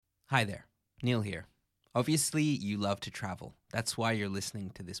Hi there, Neil here. Obviously, you love to travel. That's why you're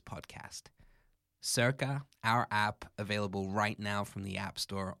listening to this podcast. Circa, our app available right now from the App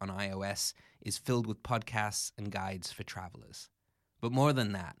Store on iOS, is filled with podcasts and guides for travelers. But more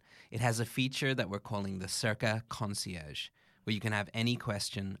than that, it has a feature that we're calling the Circa Concierge, where you can have any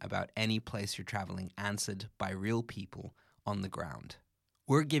question about any place you're traveling answered by real people on the ground.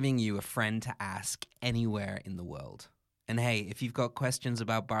 We're giving you a friend to ask anywhere in the world. And hey, if you've got questions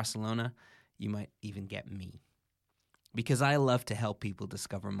about Barcelona, you might even get me. Because I love to help people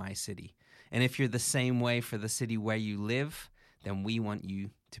discover my city. And if you're the same way for the city where you live, then we want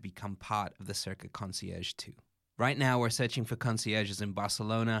you to become part of the Circa Concierge too. Right now, we're searching for concierges in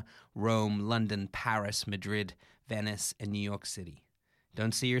Barcelona, Rome, London, Paris, Madrid, Venice, and New York City.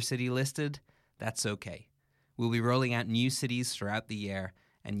 Don't see your city listed? That's okay. We'll be rolling out new cities throughout the year,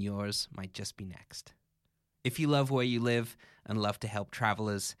 and yours might just be next. If you love where you live and love to help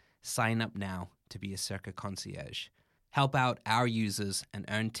travelers, sign up now to be a Circa Concierge. Help out our users and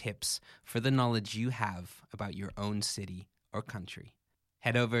earn tips for the knowledge you have about your own city or country.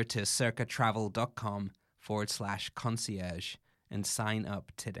 Head over to circatravel.com/concierge and sign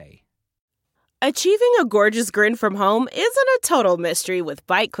up today. Achieving a gorgeous grin from home isn't a total mystery with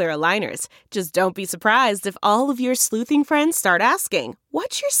Bite Clear aligners. Just don't be surprised if all of your sleuthing friends start asking,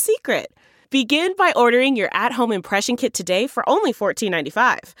 "What's your secret?" Begin by ordering your at-home impression kit today for only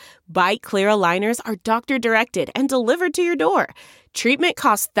 $14.95. Bite Clear aligners are doctor-directed and delivered to your door. Treatment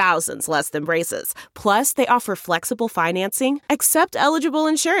costs thousands less than braces. Plus, they offer flexible financing, accept eligible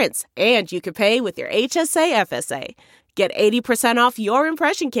insurance, and you can pay with your HSA FSA. Get 80% off your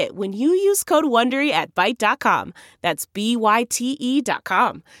impression kit when you use code WONDERY at Byte.com. That's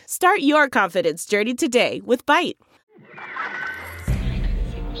BYTE.com. Start your confidence journey today with Byte.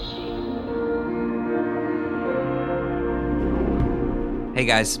 Hey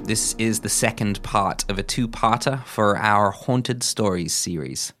guys, this is the second part of a two-parter for our Haunted Stories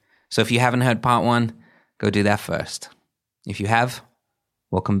series. So if you haven't heard part one, go do that first. If you have,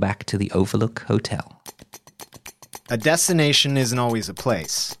 welcome back to the Overlook Hotel. A destination isn't always a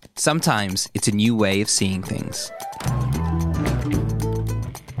place. Sometimes it's a new way of seeing things.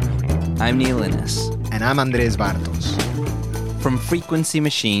 I'm Neil Innes. And I'm Andres Bartos. From Frequency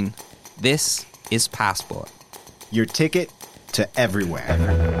Machine, this is Passport. Your ticket to everywhere.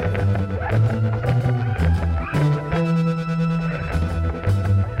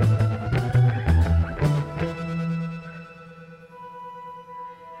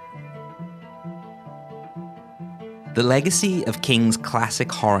 The legacy of King's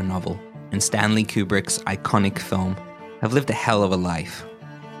classic horror novel and Stanley Kubrick's iconic film have lived a hell of a life.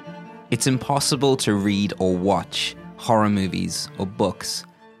 It's impossible to read or watch horror movies or books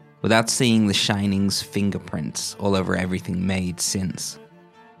without seeing The Shining's fingerprints all over everything made since.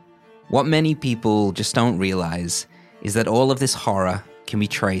 What many people just don't realize is that all of this horror can be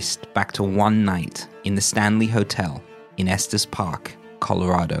traced back to one night in the Stanley Hotel in Estes Park,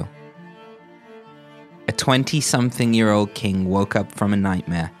 Colorado. A 20-something-year-old King woke up from a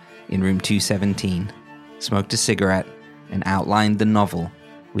nightmare in room 217, smoked a cigarette, and outlined the novel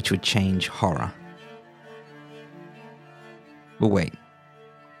which would change horror. But wait.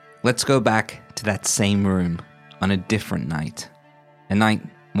 Let's go back to that same room on a different night. A night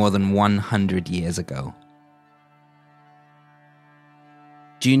more than 100 years ago.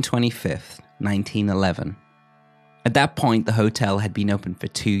 June 25th, 1911. At that point, the hotel had been open for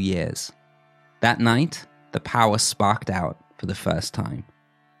 2 years. That night, the power sparked out for the first time.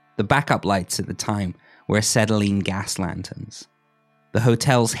 The backup lights at the time were acetylene gas lanterns. The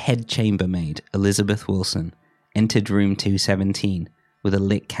hotel's head chambermaid, Elizabeth Wilson, entered room 217 with a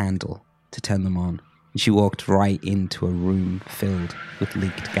lit candle to turn them on, and she walked right into a room filled with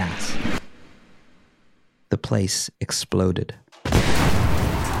leaked gas. The place exploded.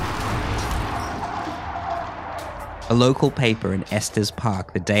 A local paper in Estes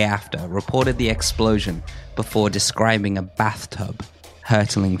Park the day after reported the explosion before describing a bathtub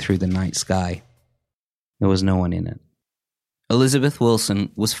hurtling through the night sky. There was no one in it. Elizabeth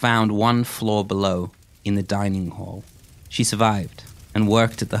Wilson was found one floor below in the dining hall. She survived and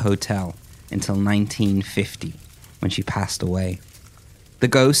worked at the hotel until 1950, when she passed away. The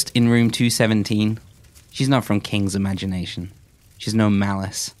ghost in room 217, she's not from King's imagination. She has no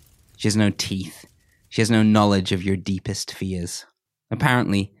malice. She has no teeth. She has no knowledge of your deepest fears.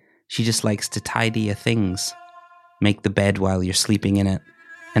 Apparently, she just likes to tidy your things, make the bed while you're sleeping in it,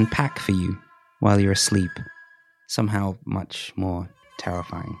 and pack for you while you're asleep. Somehow much more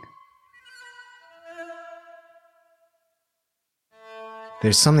terrifying.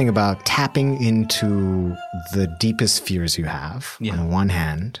 There's something about tapping into the deepest fears you have, on one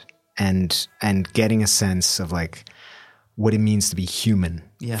hand, and getting a sense of like what it means to be human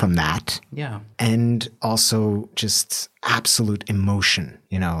from that. Yeah. And also just absolute emotion,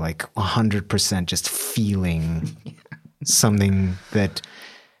 like 100% just feeling something that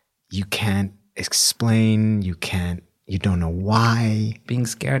you can't explain, you don't know why. Being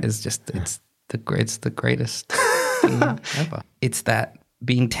scared is just, it's the greatest thing ever. It's that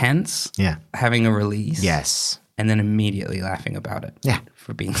being tense, having a release. Yes. And then immediately laughing about it. Yeah.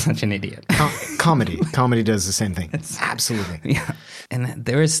 For being such an idiot. Comedy does the same thing. Absolutely. Yeah. And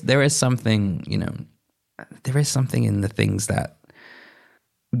there is something, there is something in the things that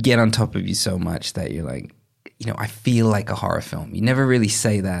get on top of you so much that you're like, I feel like a horror film. You never really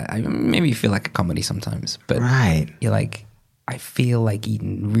say that. Maybe you feel like a comedy sometimes, but you're like, I feel like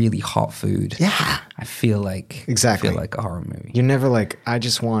eating really hot food. Yeah. I feel like exactly. I feel like a horror movie. You're never like, I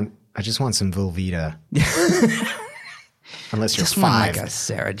just want some Velveeta. Unless you're just 5. Want like a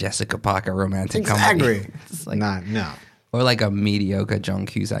Sarah Jessica Parker romantic comedy. Exactly. It's like, no. Or like a mediocre John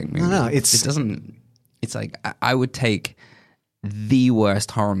Cusack movie. No, it doesn't. It's like I would take the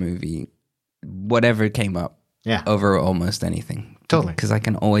worst horror movie, whatever came up, over almost anything. Totally, because I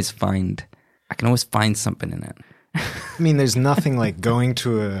can always find something in it. I mean, there's nothing like going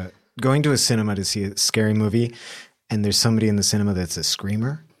to a cinema to see a scary movie, and there's somebody in the cinema that's a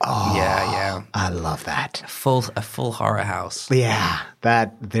screamer. Oh, yeah. I love that. A full horror house. Yeah,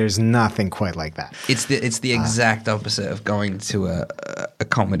 there's nothing quite like that. It's the exact opposite of going to a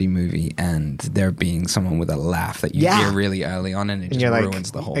comedy movie and there being someone with a laugh that you hear really early on and it just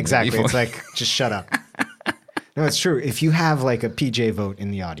ruins the whole movie. Exactly. It's like, just shut up. No, it's true. If you have like a PJ vote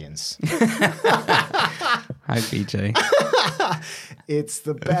in the audience. Hi, PJ. It's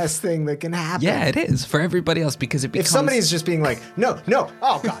the best thing that can happen. Yeah, it is for everybody else because it becomes... If somebody's just being like, no,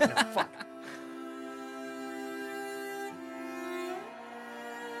 oh God, no, fuck.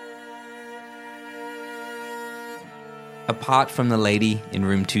 Apart from the lady in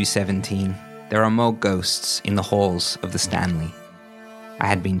room 217, there are more ghosts in the halls of the Stanley. I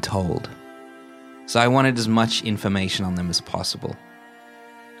had been told. So I wanted as much information on them as possible.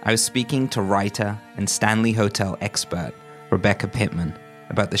 I was speaking to writer and Stanley Hotel expert Rebecca Pittman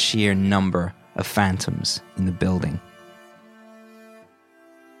about the sheer number of phantoms in the building.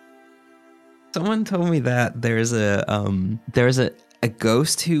 Someone told me that there's a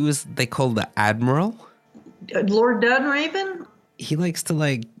ghost who they call the Admiral. Lord Dunraven? He likes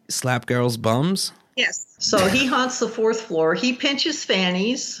to slap girls' bums. Yes. So he haunts the 4th floor. He pinches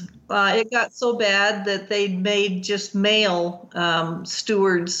fannies. It got so bad that they made just male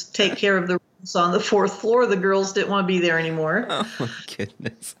stewards take care of the rooms on the 4th floor. The girls didn't want to be there anymore. Oh my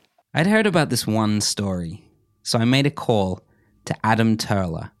goodness. I'd heard about this one story, so I made a call to Adam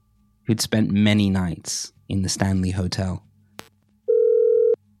Turler, who'd spent many nights in the Stanley Hotel.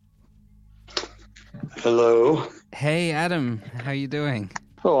 Hello. Hey, Adam. How you doing?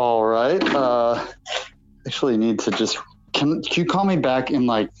 Oh, all right. Actually need to just... Can you call me back in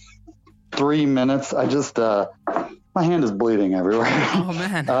 3 minutes? I just... my hand is bleeding everywhere. Oh,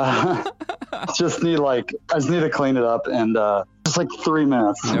 man. I just need to clean it up and just 3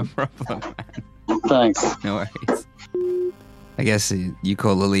 minutes. No problem, man. Thanks. No worries. I guess you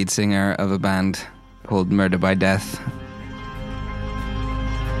call the lead singer of a band called Murder by Death.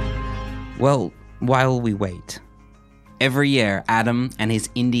 Well, while we wait, every year Adam and his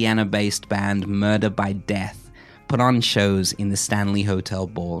Indiana-based band Murder by Death put on shows in the Stanley Hotel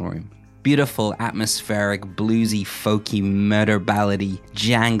ballroom. Beautiful, atmospheric, bluesy, folky, murder ballady,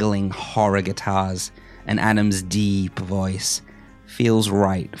 jangling horror guitars, and Adam's deep voice feels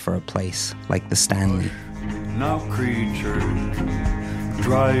right for a place like the Stanley. Now, creature,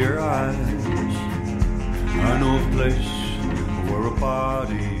 dry your eyes. I know a place where a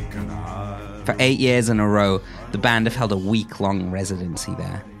body can hide. For 8 years in a row, the band have held a week-long residency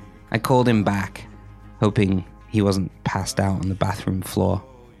there. I called him back, hoping he wasn't passed out on the bathroom floor.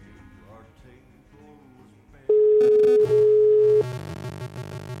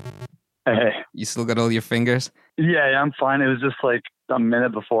 Hey. You still got all your fingers? Yeah, I'm fine. It was just a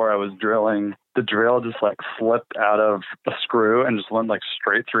minute before I was drilling. The drill just slipped out of a screw and just went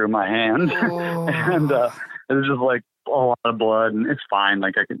straight through my hand. Oh. And it was just a lot of blood, and it's fine.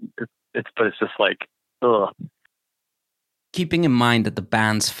 But it's just ugh. Keeping in mind that the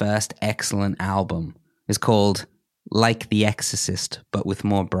band's first excellent album is called Like the Exorcist, but with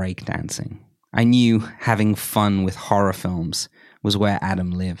more breakdancing, I knew having fun with horror films was where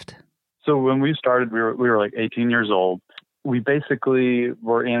Adam lived. So when we started, we were 18 years old. We basically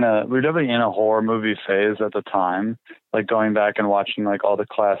were definitely in a horror movie phase at the time, going back and watching all the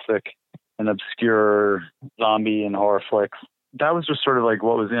classic and obscure zombie and horror flicks. that was just sort of like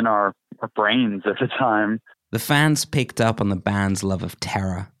what was in our brains at the time. The fans picked up on the band's love of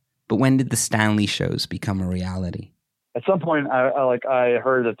terror, but when did the Stanley shows become a reality? At some point, I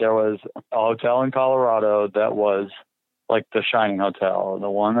heard that there was a hotel in Colorado that was like the Shining Hotel, the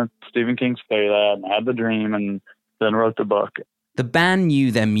one that Stephen King stayed at and had the dream and then wrote the book. The band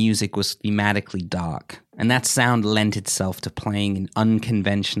knew their music was thematically dark, and that sound lent itself to playing in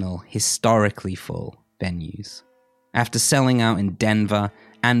unconventional, historically full venues. After selling out in Denver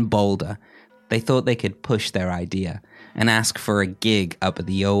and Boulder, they thought they could push their idea and ask for a gig up at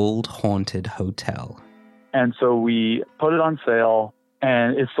the old haunted hotel. And so we put it on sale,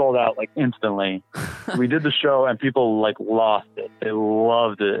 and it sold out like instantly. We did the show, and people like lost it. They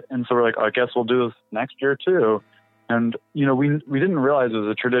loved it. And so we're like, I guess we'll do this next year too. And, you know, we didn't realize it was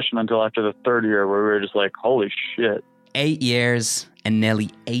a tradition until after the third year where we were just like, holy shit. 8 years and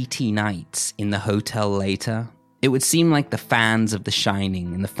nearly 80 nights in the hotel later, it would seem like the fans of The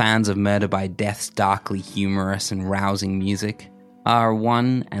Shining and the fans of Murder by Death's darkly humorous and rousing music are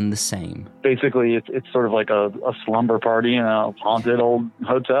one and the same. Basically, it's sort of like a slumber party in a haunted old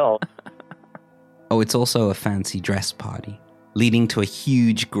hotel. Oh, it's also a fancy dress party, leading to a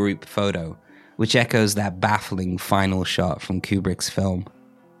huge group photo, which echoes that baffling final shot from Kubrick's film.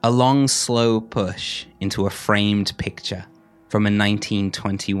 A long, slow push into a framed picture from a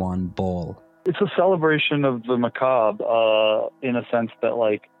 1921 ball. It's a celebration of the macabre, in a sense that,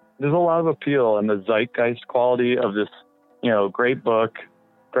 like, there's a lot of appeal in the zeitgeist quality of this, you know, great book,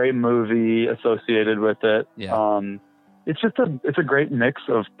 great movie associated with it. Yeah. It's a great mix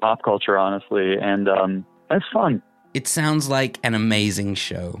of pop culture, honestly, and it's fun. It sounds like an amazing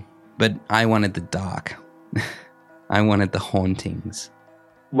show, but I wanted the dark. I wanted the hauntings.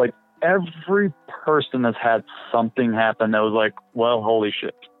 Like, every person has had something happen that was like, well, holy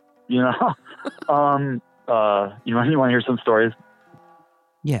shit. You know? You want to hear some stories?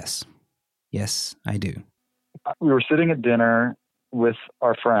 Yes. Yes, I do. We were sitting at dinner with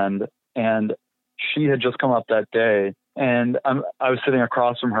our friend, and she had just come up that day, and I was sitting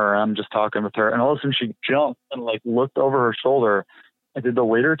across from her, and I'm just talking with her, and all of a sudden she jumped and like looked over her shoulder, and did the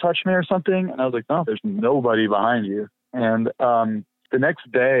waiter touch me or something? And I was like, no, there's nobody behind you. And the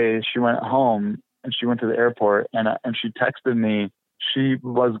next day she went home, and she went to the airport, and she texted me. She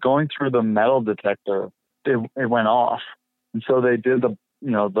was going through the metal detector. It went off. And so they did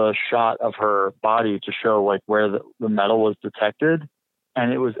the shot of her body to show like where the metal was detected.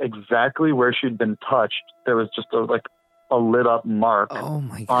 And it was exactly where she'd been touched. There was just a lit up mark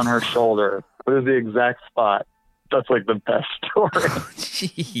on her shoulder. It was the exact spot. That's like the best story.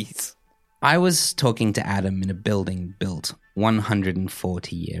 Jeez. I was talking to Adam in a building built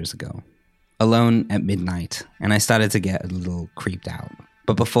 140 years ago, alone at midnight, and I started to get a little creeped out.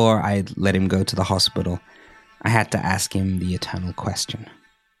 But before I let him go to the hospital, I had to ask him the eternal question.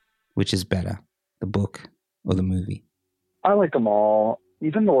 Which is better, the book or the movie? I like them all.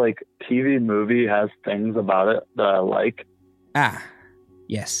 Even the TV movie has things about it that I like. Ah,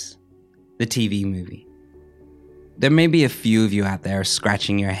 yes, the TV movie. There may be a few of you out there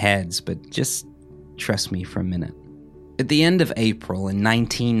scratching your heads, but just trust me for a minute. At the end of April in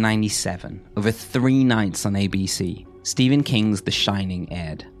 1997, over 3 nights on ABC, Stephen King's The Shining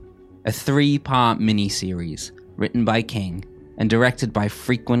aired. A 3-part miniseries written by King and directed by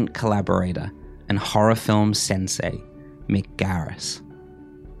frequent collaborator and horror film sensei Mick Garris.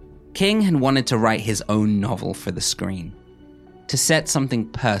 King had wanted to write his own novel for the screen, to set something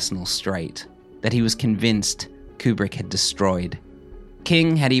personal straight that he was convinced Kubrick had destroyed.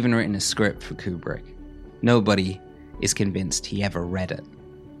 King had even written a script for Kubrick. Nobody is convinced he ever read it.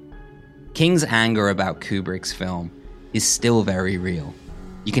 King's anger about Kubrick's film is still very real.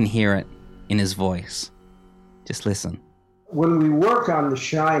 You can hear it in his voice. Just listen. When we worked on The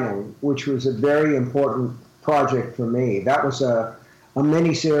Shining, which was a very important project for me, that was a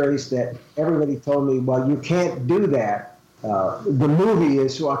miniseries that everybody told me, well, you can't do that. The movie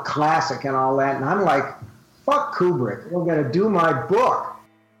is a classic and all that. And I'm like, fuck Kubrick. We're going to do my book.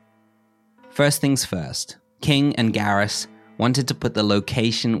 First things first, King and Garris wanted to put the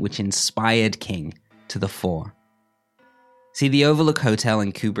location which inspired King to the fore. See, the Overlook Hotel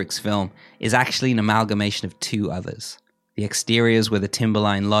in Kubrick's film is actually an amalgamation of 2 others. The exteriors were the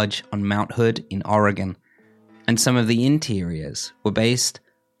Timberline Lodge on Mount Hood in Oregon, and some of the interiors were based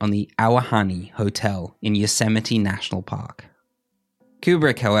on the Ahwahnee Hotel in Yosemite National Park.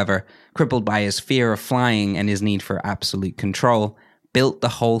 Kubrick, however, crippled by his fear of flying and his need for absolute control, built the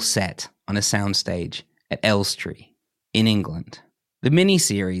whole set on a soundstage at Elstree in England. The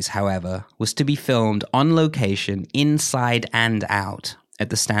miniseries, however, was to be filmed on location inside and out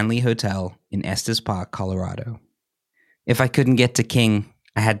at the Stanley Hotel in Estes Park, Colorado. If I couldn't get to King,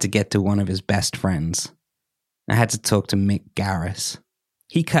 I had to get to one of his best friends. I had to talk to Mick Garris.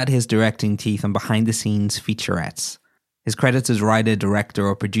 He cut his directing teeth on behind-the-scenes featurettes. His credits as writer, director,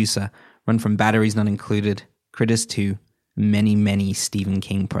 or producer run from Batteries Not Included, Critters 2, and many, many Stephen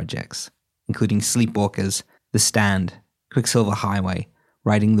King projects, including Sleepwalkers, The Stand, Quicksilver Highway,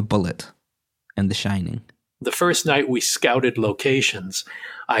 Riding the Bullet, and The Shining. The first night we scouted locations,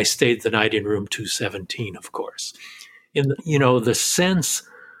 I stayed the night in room 217, of course. In the sense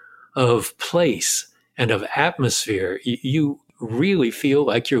of place and of atmosphere, you really feel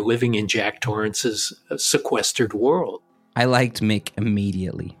like you're living in Jack Torrance's sequestered world. I liked Mick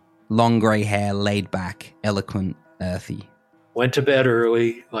immediately. Long grey hair, laid back, eloquent, earthy. Went to bed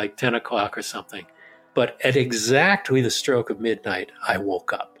early, like 10 o'clock or something. But at exactly the stroke of midnight, I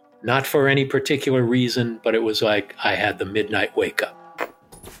woke up. Not for any particular reason, but it was like I had the midnight wake up.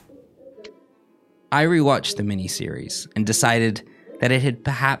 I rewatched the miniseries and decided that it had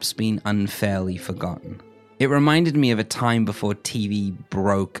perhaps been unfairly forgotten. It reminded me of a time before TV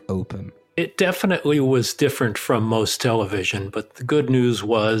broke open. It definitely was different from most television, but the good news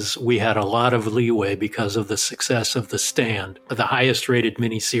was we had a lot of leeway because of the success of The Stand, the highest rated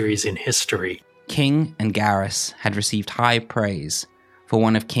miniseries in history. King and Garris had received high praise for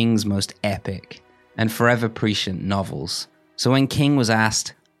one of King's most epic and forever prescient novels. So when King was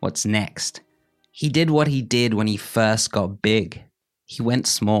asked, what's next? He did what he did when he first got big. He went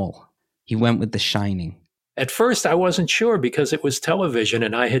small. He went with The Shining. At first, I wasn't sure because it was television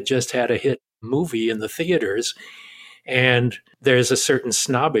and I had just had a hit movie in the theaters. And there's a certain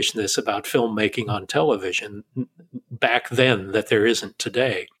snobbishness about filmmaking on television back then that there isn't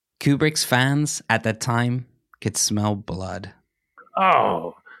today. Kubrick's fans at that time could smell blood.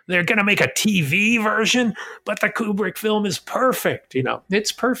 Oh, they're going to make a TV version, but the Kubrick film is perfect.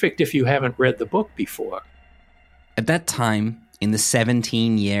 It's perfect if you haven't read the book before. At that time, in the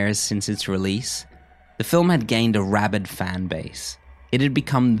 17 years since its release, the film had gained a rabid fan base. It had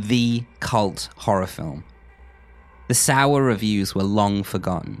become the cult horror film. The sour reviews were long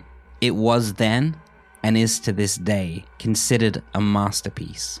forgotten. It was then, and is to this day, considered a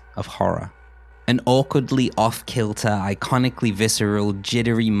masterpiece of horror. An awkwardly off-kilter, iconically visceral,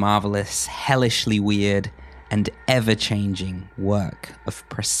 jittery, marvelous, hellishly weird, and ever-changing work of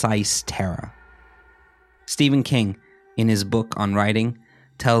precise terror. Stephen King, in his book on writing,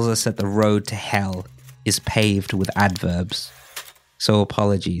 tells us that the road to hell is paved with adverbs. So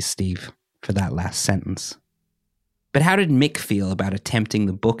apologies, Steve, for that last sentence. But how did Mick feel about attempting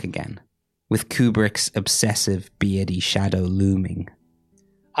the book again, with Kubrick's obsessive, beardy shadow looming?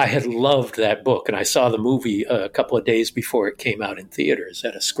 I had loved that book, and I saw the movie a couple of days before it came out in theaters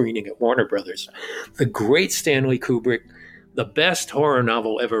at a screening at Warner Brothers. The great Stanley Kubrick, the best horror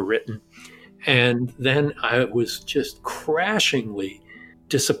novel ever written. And then I was just crashingly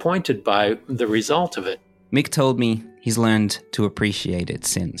disappointed by the result of it. Mick told me he's learned to appreciate it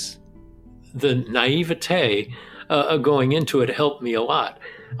since. The naivete going into it helped me a lot.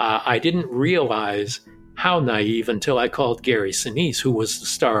 I didn't realize how naive until I called Gary Sinise, who was the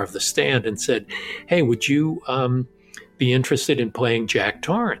star of The Stand, and said, hey, would you be interested in playing Jack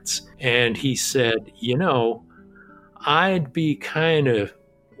Torrance? And he said, I'd be kind of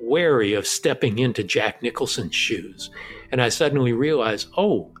wary of stepping into Jack Nicholson's shoes. And I suddenly realized,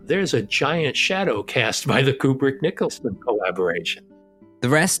 there's a giant shadow cast by the Kubrick-Nicholson collaboration. The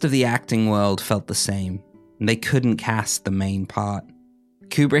rest of the acting world felt the same, and they couldn't cast the main part.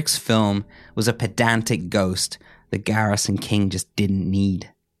 Kubrick's film was a pedantic ghost that Garris and King just didn't need.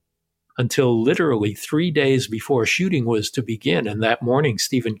 Until literally 3 days before shooting was to begin, and that morning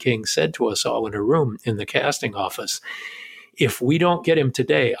Stephen King said to us all in a room in the casting office, if we don't get him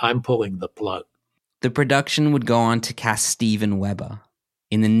today, I'm pulling the plug. The production would go on to cast Steven Weber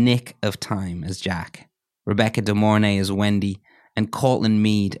in the nick of time as Jack, Rebecca De Mornay as Wendy, and Cortland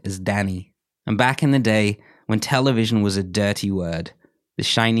Mead as Danny. And back in the day, when television was a dirty word, the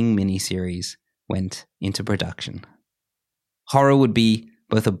Shining miniseries went into production. Horror would be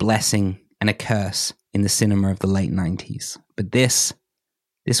both a blessing and a curse in the cinema of the late 90s. But this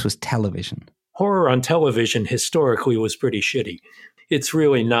was television. Horror on television historically was pretty shitty. It's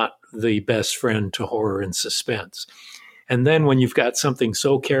really not the best friend to horror and suspense. And then when you've got something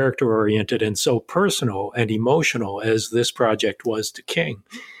so character-oriented and so personal and emotional as this project was to King,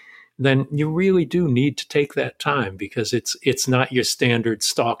 then you really do need to take that time because it's not your standard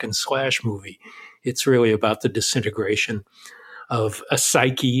stalk and slash movie. It's really about the disintegration of a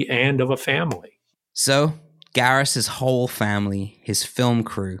psyche and of a family. So, Garris's whole family, his film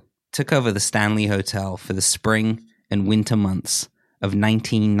crew, took over the Stanley Hotel for the spring and winter months of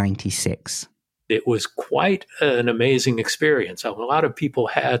 1996. it was quite an amazing experience. A lot of people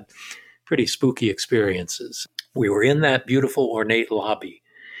had pretty spooky experiences. We were in that beautiful ornate lobby,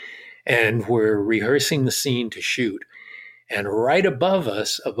 and we're rehearsing the scene to shoot. And right above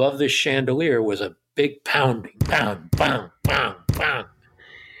us, above this chandelier, was a big pounding, pound, pound, pound, pound.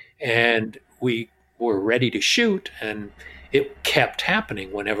 And we were ready to shoot, and it kept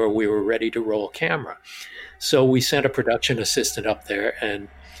happening whenever we were ready to roll camera. So we sent a production assistant up there, and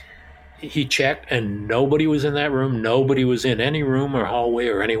he checked, and nobody was in that room. Nobody was in any room or hallway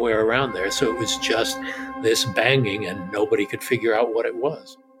or anywhere around there. So it was just this banging, and nobody could figure out what it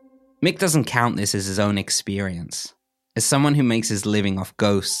was. Mick doesn't count this as his own experience. As someone who makes his living off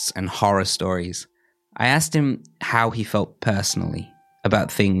ghosts and horror stories, I asked him how he felt personally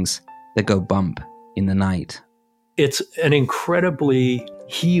about things that go bump in the night. It's an incredibly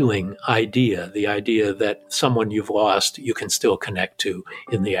healing idea, the idea that someone you've lost you can still connect to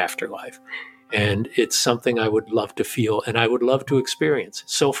in the afterlife. And it's something I would love to feel and I would love to experience.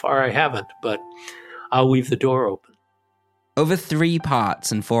 So far I haven't, but I'll leave the door open. Over 3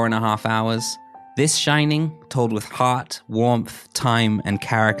 parts and 4.5 hours, this Shining, told with heart, warmth, time, and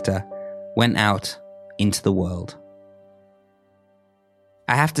character, went out into the world.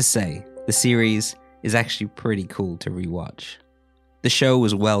 I have to say, the series is actually pretty cool to rewatch. The show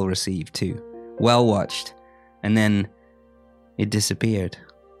was well received too, well watched, and then it disappeared.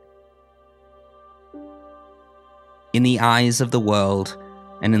 In the eyes of the world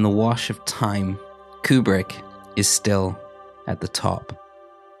and in the wash of time, Kubrick is still at the top.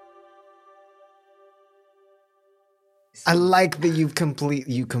 I like that you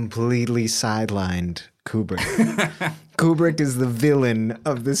completely sidelined Kubrick. Kubrick is the villain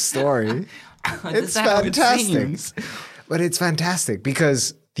of this story. It's fantastic. But it's fantastic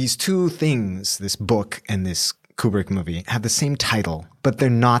because these two things, this book and this Kubrick movie, have the same title, but they're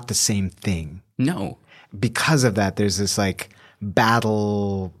not the same thing. No. Because of that, there's this like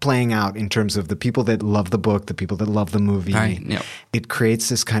battle playing out in terms of the people that love the book, the people that love the movie. Right, yep. It creates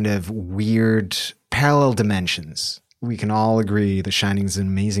this kind of weird parallel dimensions. We can all agree The Shining is an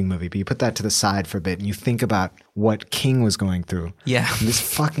amazing movie, but you put that to the side for a bit and you think about what King was going through. Yeah. And this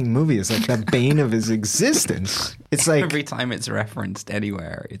fucking movie is like the bane of his existence. It's like every time it's referenced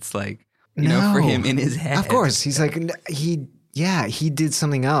anywhere, it's like, you know, for him in his head. Of course. He's like, he did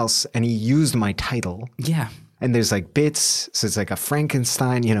something else and he used my title. Yeah. And there's like bits. So it's like a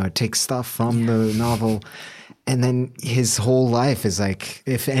Frankenstein, you know, it takes stuff from the novel. And then his whole life is like,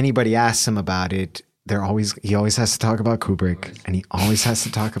 if anybody asks him about it, he always has to talk about Kubrick, and he always has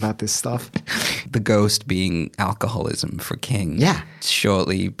to talk about this stuff. The ghost being alcoholism for King. Yeah.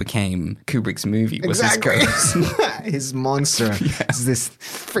 Shortly became Kubrick's movie. Was exactly. his ghost. His monster is this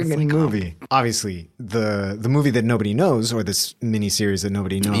friggin' movie. Obviously, the movie that nobody knows, or this miniseries that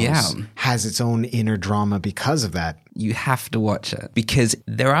nobody knows, has its own inner drama because of that. You have to watch it because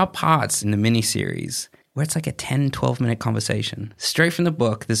there are parts in the miniseries where it's like a 10, 12-minute conversation. Straight from the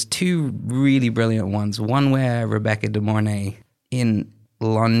book, there's 2 really brilliant ones. One where Rebecca De Mornay, in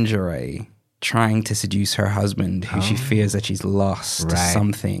lingerie, trying to seduce her husband, who she fears that she's lost to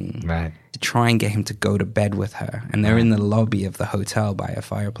something, to try and get him to go to bed with her. And they're in the lobby of the hotel by a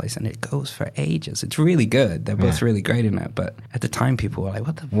fireplace, and it goes for ages. It's really good. They're both really great in it. But at the time, people were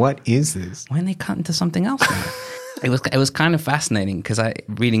like, what is this? Why didn't they cut into something else now? It was kind of fascinating because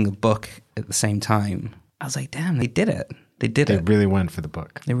reading the book at the same time, I was like, damn, they did it. They really went for the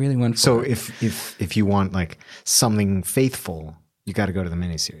book. They really went for so it. So if you want like something faithful, you got to go to the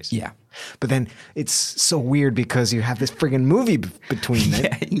miniseries. Yeah. But then it's so weird because you have this friggin' movie between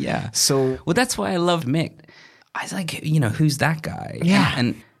them. Yeah. So well, that's why I loved Mick. I was like, you know, who's that guy? Yeah.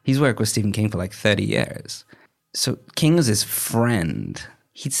 And he's worked with Stephen King for like 30 years. So King was his friend.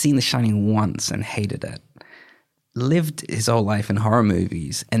 He'd seen The Shining once and hated it. Lived his whole life in horror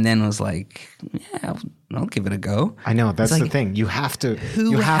movies and then was like, yeah, I'll give it a go. I know, that's like, the thing. You have to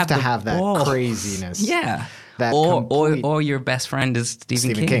have that balls? craziness. Yeah. That or your best friend is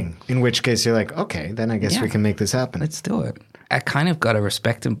Stephen King. In which case you're like, okay, then I guess we can make this happen. Let's do it. I kind of got to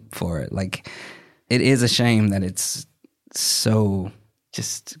respect him for it. Like, it is a shame that it's so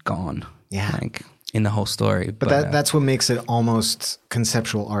just gone. Yeah. Like, in the whole story. But that's what makes it almost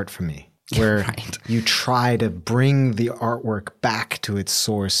conceptual art for me. Where you try to bring the artwork back to its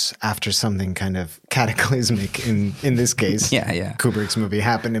source after something kind of cataclysmic, in this case, Kubrick's movie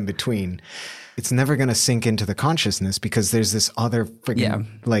happened in between. It's never going to sink into the consciousness because there's this other freaking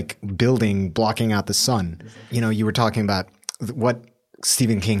like building blocking out the sun. You know, you were talking about what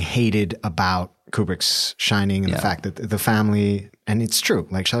Stephen King hated about Kubrick's Shining and the fact that the family, and it's true,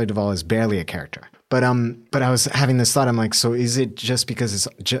 like Shelley Duvall is barely a character. But I was having this thought. I'm like, so is it just because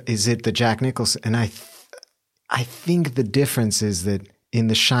is it the Jack Nicholson? And I think the difference is that in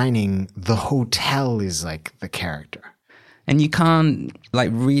The Shining, the hotel is like the character. And you can't, like,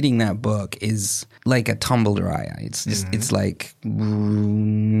 reading that book is like a tumble dryer. It's just, it's like,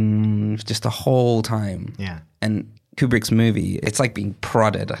 just the whole time. Yeah. And Kubrick's movie, it's like being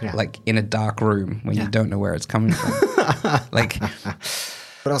prodded, like in a dark room when you don't know where it's coming from. Like,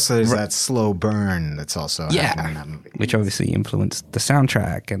 but also there's that slow burn that's also happening in that movie. Which obviously influenced the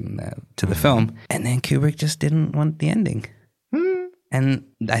soundtrack and to the film. And then Kubrick just didn't want the ending. And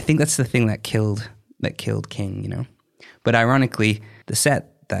I think that's the thing that killed King, you know. But ironically, the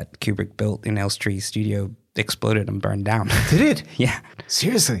set that Kubrick built in Elstree Studio exploded and burned down. Did it? Yeah.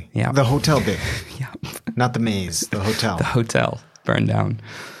 Seriously? Yeah. The hotel bit? Yeah. Not the maze, the hotel. The hotel burned down.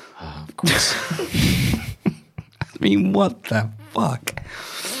 Oh, of course. I mean, what the fuck?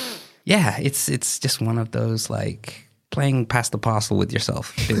 Yeah, it's just one of those, like, playing past the parcel with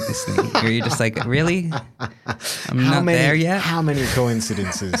yourself. This thing where you're just like, really? I'm not there yet? How many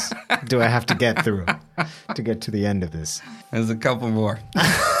coincidences do I have to get through to get to the end of this? There's a couple more.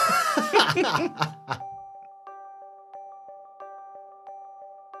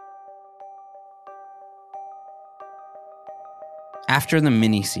 After the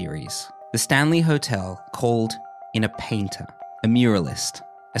miniseries, the Stanley Hotel called in a painter, a muralist,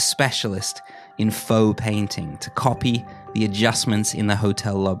 a specialist in faux painting to copy the adjustments in the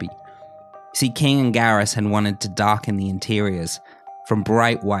hotel lobby. See, King and Garris had wanted to darken the interiors from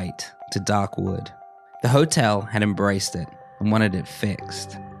bright white to dark wood. The hotel had embraced it and wanted it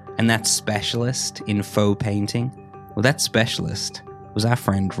fixed. And that specialist in faux painting, well, that specialist was our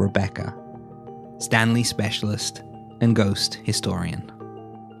friend Rebecca, Stanley specialist and ghost historian.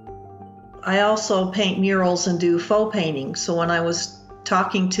 I also paint murals and do faux painting. So when I was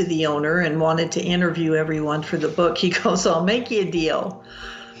talking to the owner and wanted to interview everyone for the book, he goes, I'll make you a deal.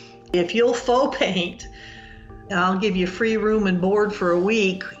 If you'll faux paint, I'll give you free room and board for a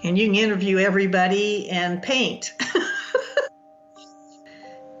week and you can interview everybody and paint.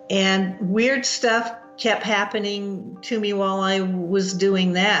 And weird stuff kept happening to me while I was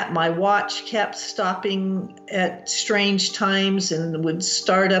doing that. My watch kept stopping at strange times and would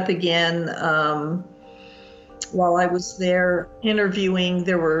start up again. While I was there interviewing,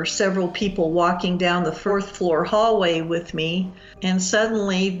 there were several people walking down the 4th floor hallway with me, and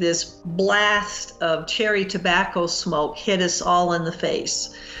suddenly this blast of cherry tobacco smoke hit us all in the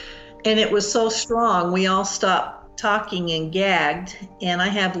face. And it was so strong, we all stopped talking and gagged, and I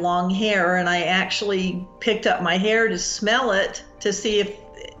have long hair, and I actually picked up my hair to smell it to see if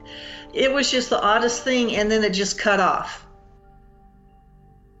it was just the oddest thing, and then it just cut off.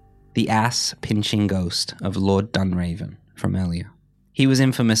 The ass-pinching ghost of Lord Dunraven from earlier. He was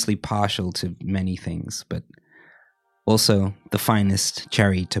infamously partial to many things, but also the finest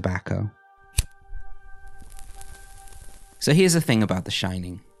cherry tobacco. So here's the thing about The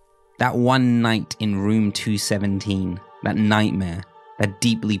Shining. That one night in room 217, that nightmare, that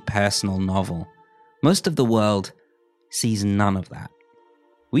deeply personal novel, most of the world sees none of that.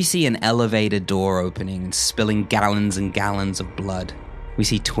 We see an elevator door opening and spilling gallons and gallons of blood. We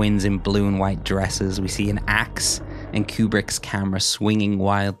see twins in blue and white dresses. We see an axe and Kubrick's camera swinging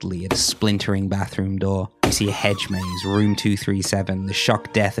wildly at a splintering bathroom door. We see a hedge maze, room 237, the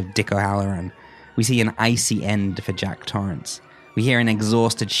shock death of Dick O'Halloran. We see an icy end for Jack Torrance. We hear an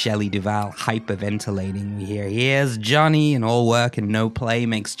exhausted Shelley Duvall hyperventilating. We hear, here's Johnny, and all work and no play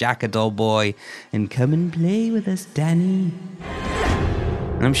makes Jack a dull boy. And come and play with us, Danny.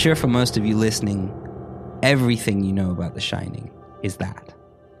 And I'm sure for most of you listening, everything you know about The Shining is that.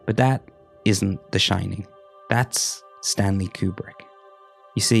 But that isn't The Shining. That's Stanley Kubrick.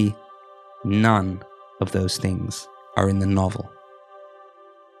 You see, none of those things are in the novel.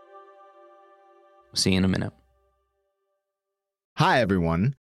 See you in a minute. Hi,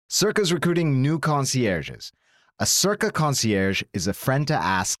 everyone. Circa's recruiting new concierges. A Circa concierge is a friend to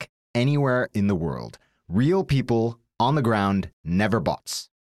ask anywhere in the world. Real people, on the ground, never bots.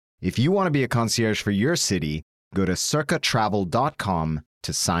 If you want to be a concierge for your city, go to circatravel.com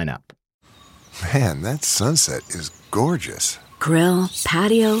to sign up. Man, that sunset is gorgeous. Grill,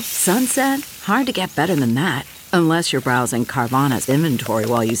 patio, sunset. Hard to get better than that. Unless you're browsing Carvana's inventory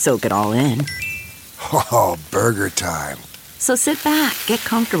while you soak it all in. Oh, burger time. So sit back, get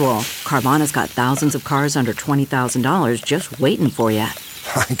comfortable. Carvana's got thousands of cars under $20,000 just waiting for you.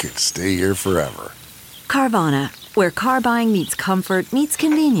 I could stay here forever. Carvana, where car buying meets comfort meets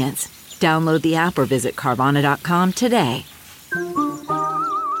convenience. Download the app or visit Carvana.com today.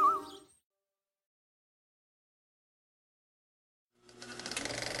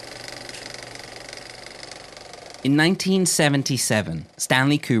 In 1977,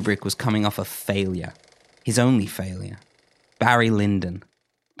 Stanley Kubrick was coming off a failure. His only failure. Barry Lyndon.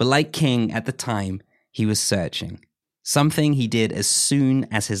 But like King at the time, he was searching. Something he did as soon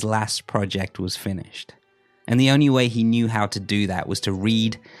as his last project was finished. And the only way he knew how to do that was to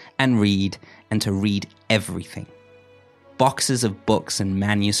read and read and to read everything. Boxes of books and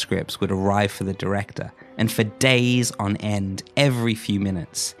manuscripts would arrive for the director, and for days on end, every few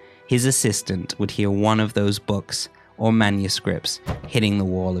minutes, his assistant would hear one of those books or manuscripts hitting the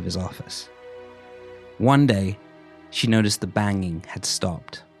wall of his office. One day, she noticed the banging had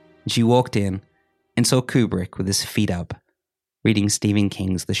stopped. She walked in and saw Kubrick with his feet up, reading Stephen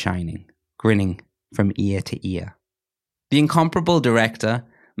King's The Shining, grinning from ear to ear. The incomparable director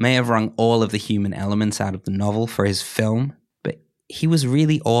may have wrung all of the human elements out of the novel for his film, but he was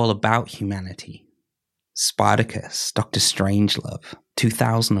really all about humanity. Spartacus, Dr. Strangelove,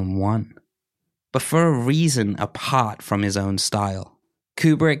 2001. But for a reason apart from his own style,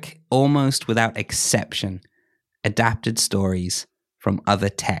 Kubrick, almost without exception, adapted stories from other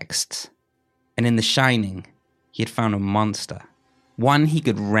texts. And in The Shining, he had found a monster, one he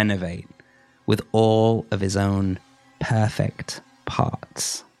could renovate with all of his own perfect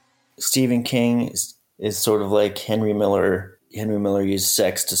parts. Stephen King is sort of like Henry Miller. Henry Miller used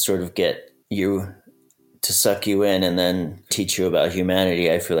sex to sort of get you to suck you in and then teach you about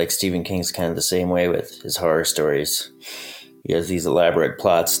humanity. I feel like Stephen King's kind of the same way with his horror stories. He has these elaborate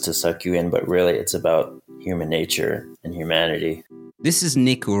plots to suck you in, but really it's about human nature and humanity. This is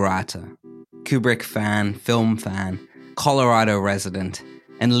Nick Urata, Kubrick fan, film fan, Colorado resident,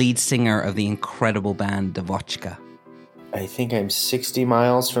 and lead singer of the incredible band Dvochka. I think I'm 60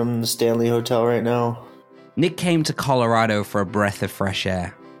 miles from the Stanley Hotel right now. Nick came to Colorado for a breath of fresh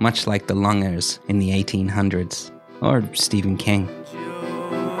air, much like the Lungers in the 1800s, or Stephen King.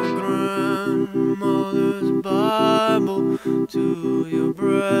 Bible to your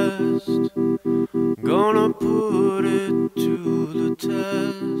breast, gonna put it to the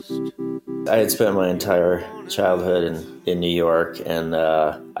test. I had spent my entire childhood in New York, and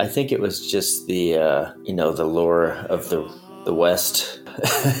I think it was just the the lure of the West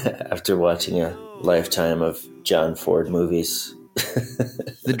after watching a lifetime of John Ford movies.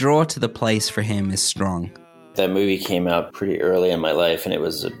 The draw to the place for him is strong. That movie came out pretty early in my life, and it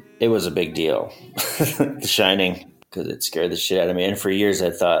was a big deal. The Shining, because it scared the shit out of me. And for years,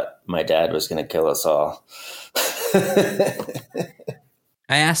 I thought my dad was going to kill us all.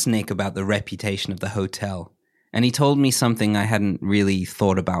 I asked Nick about the reputation of the hotel, and he told me something I hadn't really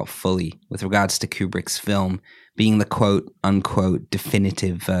thought about fully with regards to Kubrick's film being the quote-unquote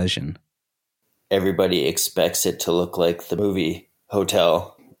definitive version. Everybody expects it to look like the movie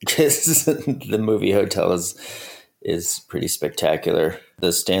Hotel, because the movie Hotel is pretty spectacular.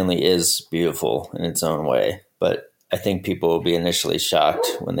 The Stanley is beautiful in its own way, but I think people will be initially shocked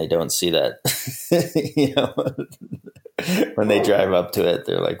when they don't see that. When they drive up to it,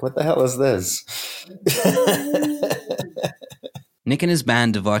 they're like, what the hell is this? Nick and his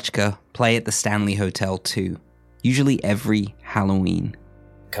band Dvochka play at the Stanley Hotel too, usually every Halloween.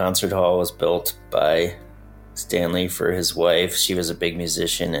 Concert hall was built by Stanley for his wife. She was a big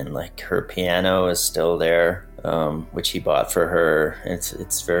musician, and like her piano is still there, which he bought for her.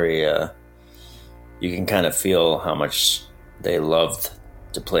 It's very you can kind of feel how much they loved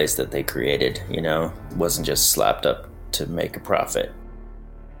the place that they created. It wasn't just slapped up to make a profit.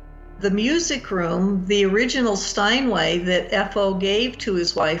 The music room, the original Steinway that F.O. gave to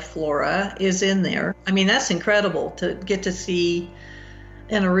his wife Flora, is in there. I mean, that's incredible to get to see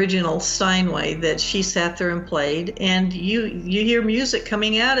an original Steinway that she sat there and played, and you hear music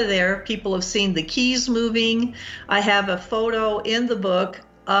coming out of there. People have seen the keys moving. I have a photo in the book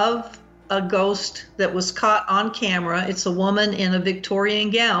of a ghost that was caught on camera. It's a woman in a Victorian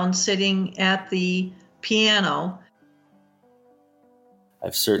gown sitting at the piano.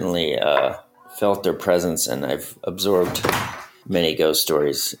 I've certainly felt their presence, and I've absorbed many ghost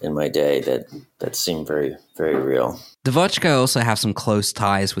stories in my day that seem very, very real. Dvochka also have some close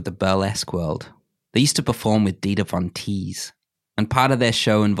ties with the burlesque world. They used to perform with Dita Von Teese, and part of their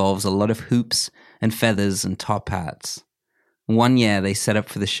show involves a lot of hoops and feathers and top hats. One year they set up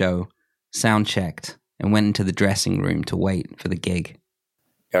for the show, sound-checked, and went into the dressing room to wait for the gig.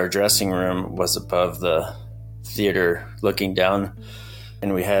 Our dressing room was above the theater looking down,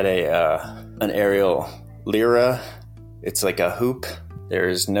 and we had an aerial lyra. It's like a hoop.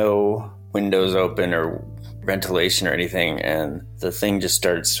 There's no windows open or ventilation or anything, and the thing just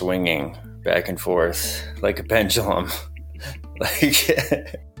started swinging back and forth like a pendulum.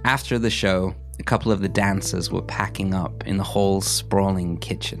 After the show, a couple of the dancers were packing up in the hall's sprawling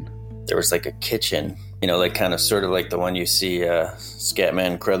kitchen. there was like a kitchen, like kind of sort of like the one you see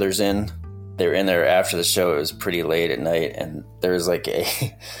Scatman Crothers in. They were in there after the show. It was pretty late at night, and there was like a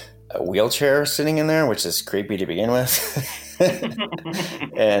wheelchair sitting in there, which is creepy to begin with.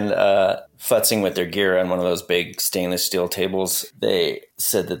 And futzing with their gear on one of those big stainless steel tables. They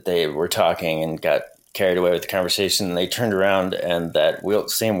said that they were talking and got carried away with the conversation, and they turned around, and that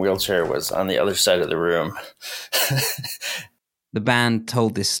same wheelchair was on the other side of the room. The band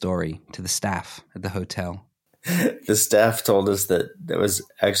told this story to the staff at the hotel. The staff told us that it was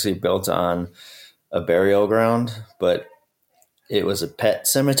actually built on a burial ground, but it was a pet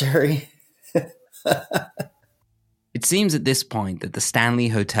cemetery. It seems at this point that the Stanley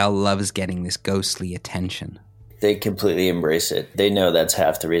Hotel loves getting this ghostly attention. They completely embrace it. They know that's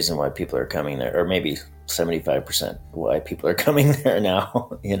half the reason why people are coming there, or maybe 75% why people are coming there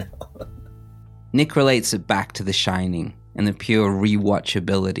now, Nick relates it back to The Shining and the pure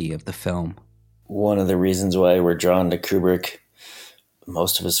rewatchability of the film. One of the reasons why we're drawn to Kubrick,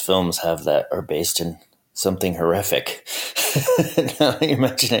 most of his films are based in something horrific. Now you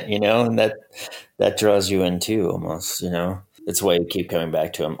mention it, and that draws you in too, almost, It's why you keep coming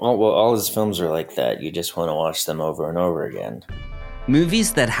back to him. All his films are like that. You just want to watch them over and over again.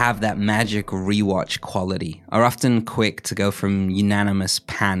 Movies that have that magic rewatch quality are often quick to go from unanimous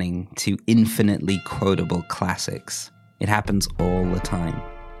panning to infinitely quotable classics. It happens all the time.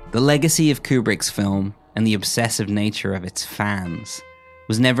 The legacy of Kubrick's film and the obsessive nature of its fans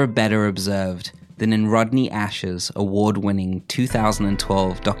was never better observed than in Rodney Asher's award-winning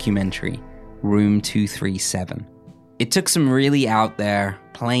 2012 documentary, Room 237. It took some really out there,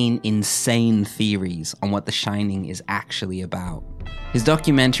 plain insane theories on what The Shining is actually about. His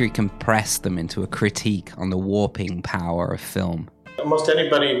documentary compressed them into a critique on the warping power of film. Almost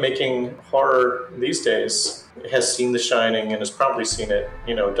anybody making horror these days has seen The Shining and has probably seen it,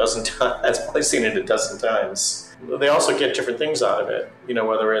 a dozen times. Has probably seen it a dozen times. They also get different things out of it,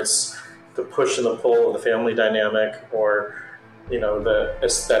 whether it's the push and the pull of the family dynamic or, the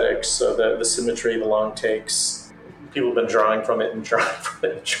aesthetics, so the symmetry, the long takes. People have been drawing from it and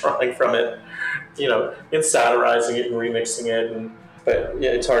drawing from it, and satirizing it and remixing it. But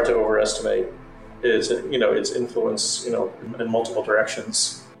yeah, it's hard to overestimate its influence, in multiple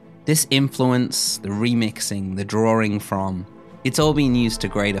directions. This influence, the remixing, the drawing from, it's all been used to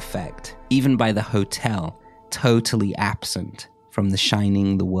great effect, even by the hotel, totally absent from The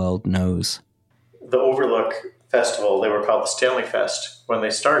Shining the world knows. The Overlook Festival, they were called the Stanley Fest, when they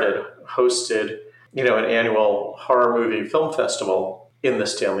started, hosted an annual horror movie film festival in the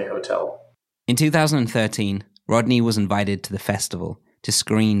Stanley Hotel. In 2013, Rodney was invited to the festival to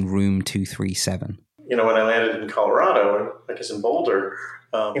screen Room 237. When I landed in Colorado, I guess in Boulder,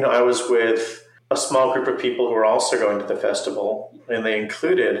 I was with a small group of people who were also going to the festival, and they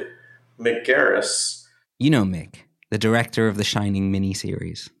included Mick Garris. You know Mick, the director of the Shining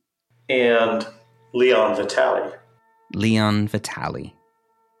miniseries. And Leon Vitali. Leon Vitali.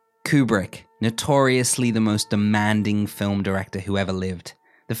 Kubrick, notoriously the most demanding film director who ever lived.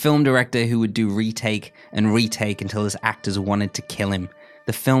 The film director who would do retake and retake until his actors wanted to kill him.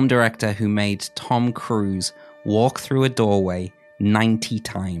 The film director who made Tom Cruise walk through a doorway 90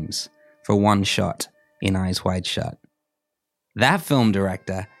 times for one shot in Eyes Wide Shut. That film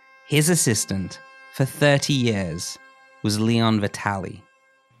director, his assistant, for 30 years, was Leon Vitali.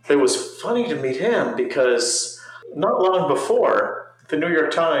 It was funny to meet him because not long before, the New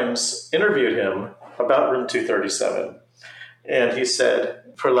York Times interviewed him about Room 237. And he said,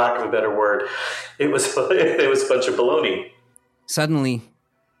 for lack of a better word, it was a bunch of baloney. Suddenly,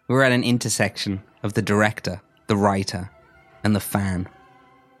 we're at an intersection of the director, the writer, and the fan,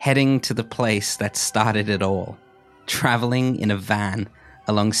 heading to the place that started it all, traveling in a van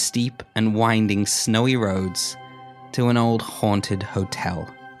along steep and winding snowy roads to an old haunted hotel.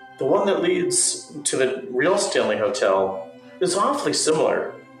 The one that leads to the real Stanley Hotel is awfully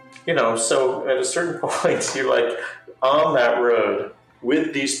similar. So at a certain point, you're like on that road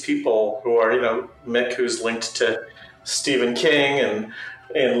with these people who are, Mick, who's linked to Stephen King,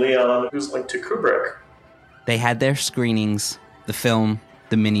 and Leon, who's linked to Kubrick. They had their screenings, the film,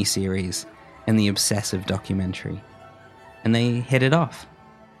 the miniseries, and the obsessive documentary. And they hit it off.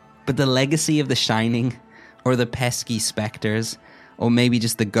 But the legacy of The Shining, or the pesky specters, or maybe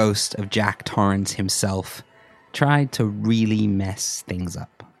just the ghost of Jack Torrance himself, tried to really mess things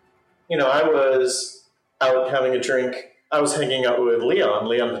up. I was out having a drink. I was hanging out with Leon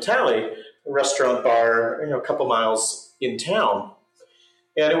Vitali, a restaurant bar, a couple miles in town.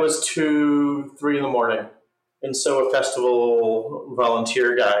 And it was 2-3 in the morning. And so a festival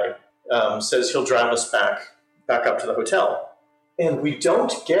volunteer guy says he'll drive us back up to the hotel. And we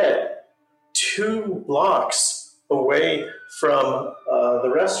don't get 2 blocks away from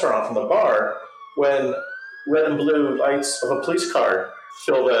the restaurant, from the bar, when red and blue lights of a police car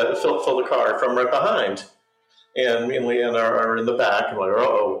fill the car from right behind. And me and Leanne are in the back, and we're like,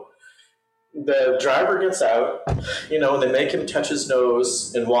 uh-oh. The driver gets out, and they make him touch his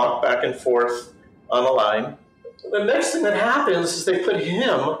nose and walk back and forth on a line. The next thing that happens is they put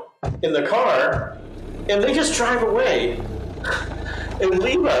him in the car, and they just drive away and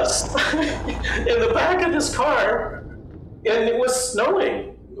leave us in the back of this car. And it was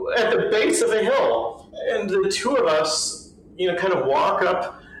snowing at the base of the hill. And the 2 of us, kind of walk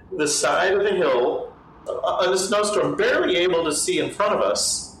up the side of the hill on a snowstorm, barely able to see in front of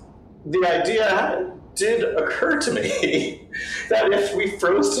us. The idea did occur to me that if we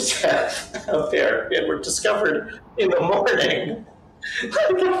froze to death out there and were discovered in the morning,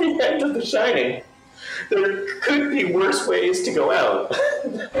 like at the end of The Shining, there could be worse ways to go out.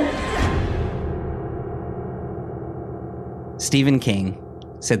 Stephen King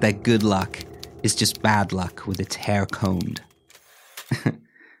said that good luck is just bad luck with its hair combed.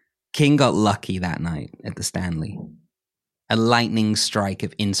 King got lucky that night at the Stanley. A lightning strike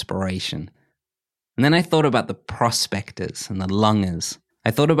of inspiration. And then I thought about the prospectors and the lungers.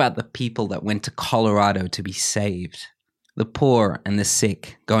 I thought about the people that went to Colorado to be saved. The poor and the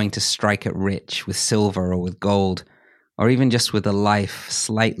sick going to strike it rich with silver or with gold, or even just with a life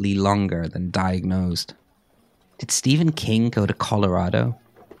slightly longer than diagnosed. Did Stephen King go to Colorado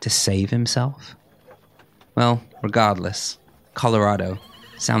to save himself? Well, regardless, Colorado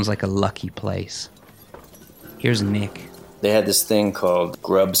sounds like a lucky place. Here's Nick. They had this thing called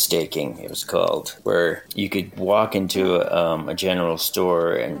grub staking, it was called, where you could walk into a general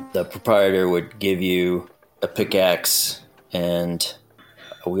store and the proprietor would give you a pickaxe and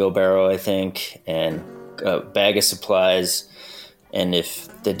a wheelbarrow, I think, and a bag of supplies. And if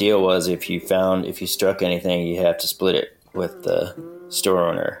the deal was, if you struck anything, you have to split it with the store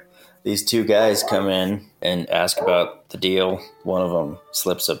owner. These 2 guys come in and ask about the deal. One of them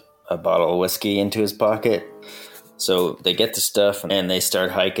slips a bottle of whiskey into his pocket. So they get the stuff and they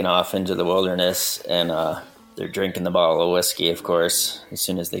start hiking off into the wilderness, and they're drinking the bottle of whiskey, of course, as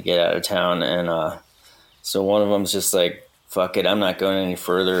soon as they get out of town. And so one of them's just like, "Fuck it, I'm not going any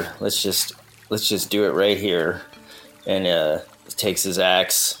further. Let's just do it right here." And takes his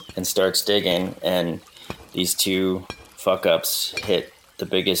axe and starts digging. And these 2 fuck-ups hit the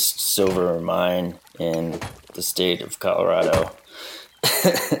biggest silver mine in the state of Colorado.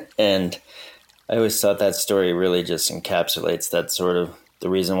 And I always thought that story really just encapsulates that sort of the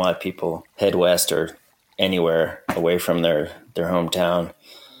reason why people head west or anywhere away from their hometown.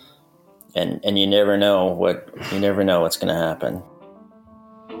 And you never know what's going to happen.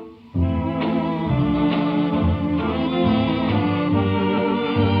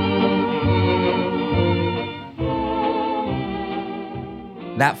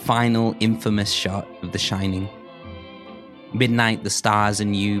 That final infamous shot of The Shining. Midnight, the Stars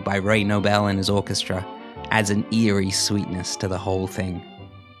and You by Ray Nobel and his orchestra adds an eerie sweetness to the whole thing.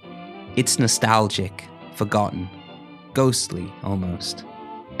 It's nostalgic, forgotten, ghostly almost,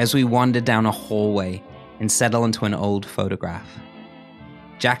 as we wander down a hallway and settle into an old photograph.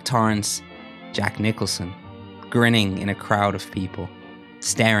 Jack Torrance, Jack Nicholson, grinning in a crowd of people,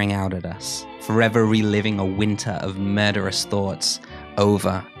 staring out at us, forever reliving a winter of murderous thoughts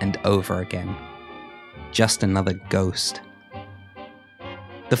over and over again. Just another ghost.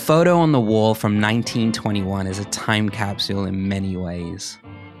 The photo on the wall from 1921 is a time capsule in many ways.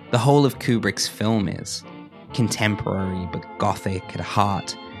 The whole of Kubrick's film is. Contemporary but gothic at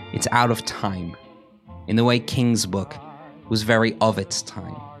heart. It's out of time. In the way King's book was very of its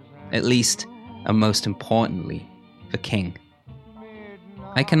time. At least, and most importantly, for King.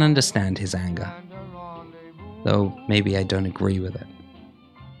 I can understand his anger. Though maybe I don't agree with it.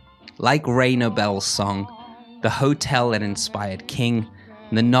 Like Ray Nobel's song, the hotel that inspired King,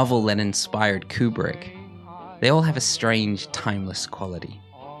 and the novel that inspired Kubrick, they all have a strange, timeless quality.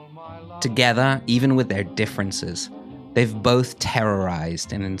 Together, even with their differences, they've both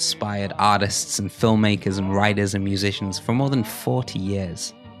terrorized and inspired artists and filmmakers and writers and musicians for more than 40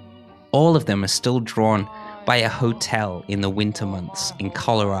 years. All of them are still drawn by a hotel in the winter months in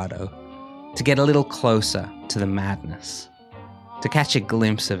Colorado to get a little closer to the madness, to catch a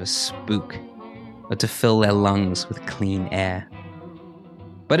glimpse of a spook, or to fill their lungs with clean air.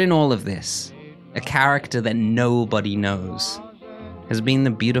 But in all of this, a character that nobody knows has been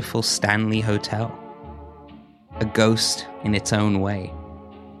the beautiful Stanley Hotel. A ghost in its own way.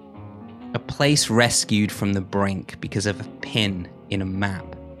 A place rescued from the brink because of a pin in a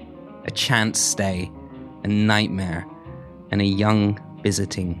map. A chance stay, a nightmare, and a young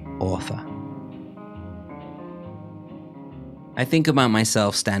visiting author. I think about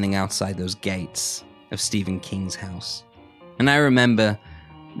myself standing outside those gates of Stephen King's house. And I remember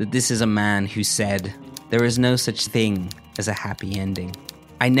that this is a man who said, there is no such thing as a happy ending.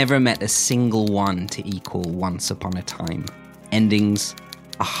 I never met a single one to equal Once Upon a Time. Endings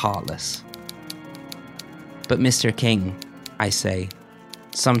are heartless. But Mr. King, I say,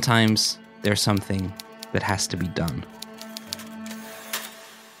 sometimes there's something that has to be done.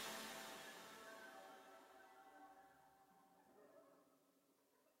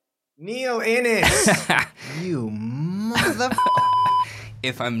 Neil Innes! You mother...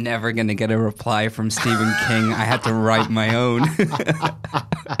 If I'm never going to get a reply from Stephen King, I had to write my own.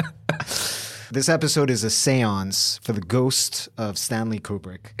 This episode is a seance for the ghost of Stanley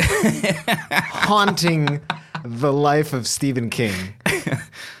Kubrick haunting the life of Stephen King.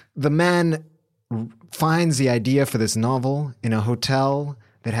 The man finds the idea for this novel in a hotel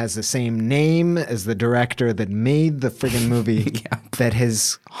that has the same name as the director that made the friggin' movie that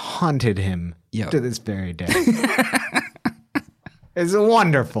has haunted him to this very day. It's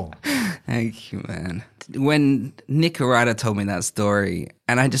wonderful. Thank you, man. When Nick Urata told me that story,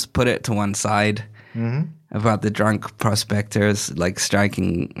 and I just put it to one side about the drunk prospectors like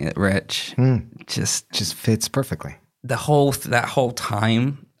striking it rich, just fits perfectly. That whole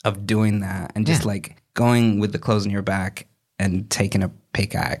time of doing that and just like going with the clothes on your back and taking a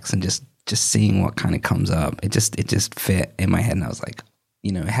pickaxe and just seeing what kind of comes up. It just fit in my head, and I was like,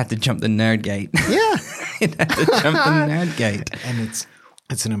 you know, it had to jump the nerd gate. Yeah. It had to jump the nerd gate. And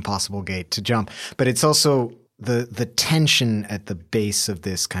it's an impossible gate to jump. But it's also the tension at the base of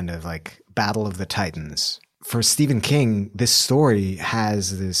this kind of like Battle of the Titans. For Stephen King, this story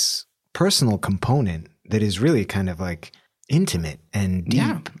has this personal component that is really kind of like intimate and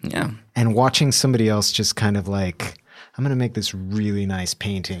deep. Yeah. And watching somebody else just kind of like, I'm going to make this really nice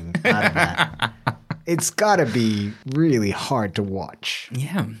painting out of that. It's got to be really hard to watch.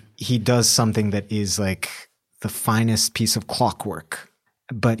 Yeah. He does something that is like the finest piece of clockwork.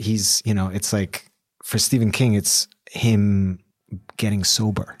 But he's, you know, it's like for Stephen King, it's him getting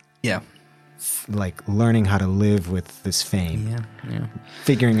sober. Yeah. Like learning how to live with this fame. Yeah.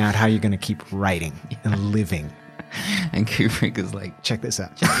 Figuring out how you're going to keep writing and living. And Kubrick is like, check this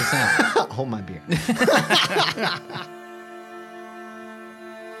out. Hold my beer.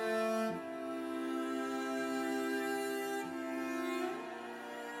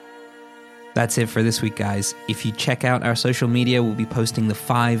 That's it for this week, guys. If you check out our social media, we'll be posting the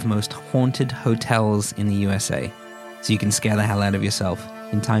 5 most haunted hotels in the USA, so you can scare the hell out of yourself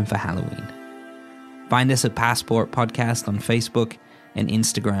in time for Halloween. Find us at Passport Podcast on Facebook and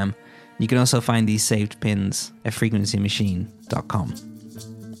Instagram. You can also find these saved pins at frequencymachine.com.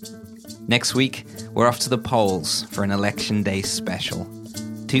 Next week, we're off to the polls for an Election Day special.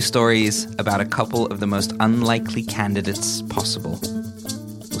 2 stories about a couple of the most unlikely candidates possible.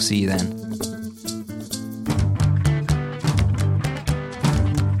 We'll see you then.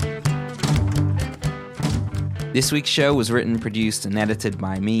 This week's show was written, produced, and edited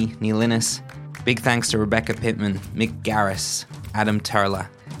by me, Neil Innes. Big thanks to Rebecca Pittman, Mick Garris, Adam Turla,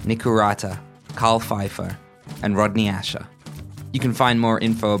 Nick Urata, Carl Pfeiffer, and Rodney Asher. You can find more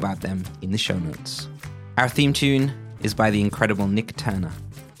info about them in the show notes. Our theme tune is by the incredible Nick Turner,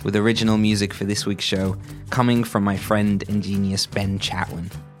 with original music for this week's show coming from my friend and genius Ben Chatwin.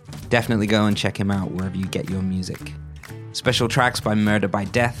 Definitely go and check him out wherever you get your music. Special tracks by Murder by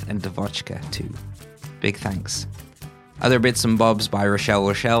Death and Devochka too. Big thanks. Other bits and bobs by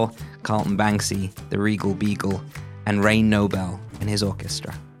Rochelle, Carlton Banksy, The Regal Beagle, and Ray Nobel and his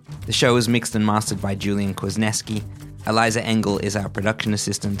orchestra. The show is mixed and mastered by Julian Kwasniewski. Eliza Engel is our production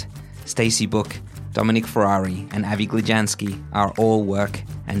assistant. Stacey Book, Dominic Ferrari, and Avi Glijansky are all work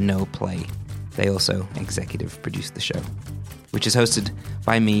and no play. They also executive produce the show, which is hosted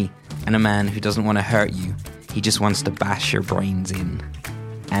by me and a man who doesn't want to hurt you. He just wants to bash your brains in.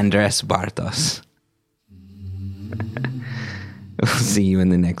 Andres Bartos. We'll see you in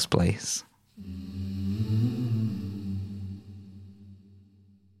the next place.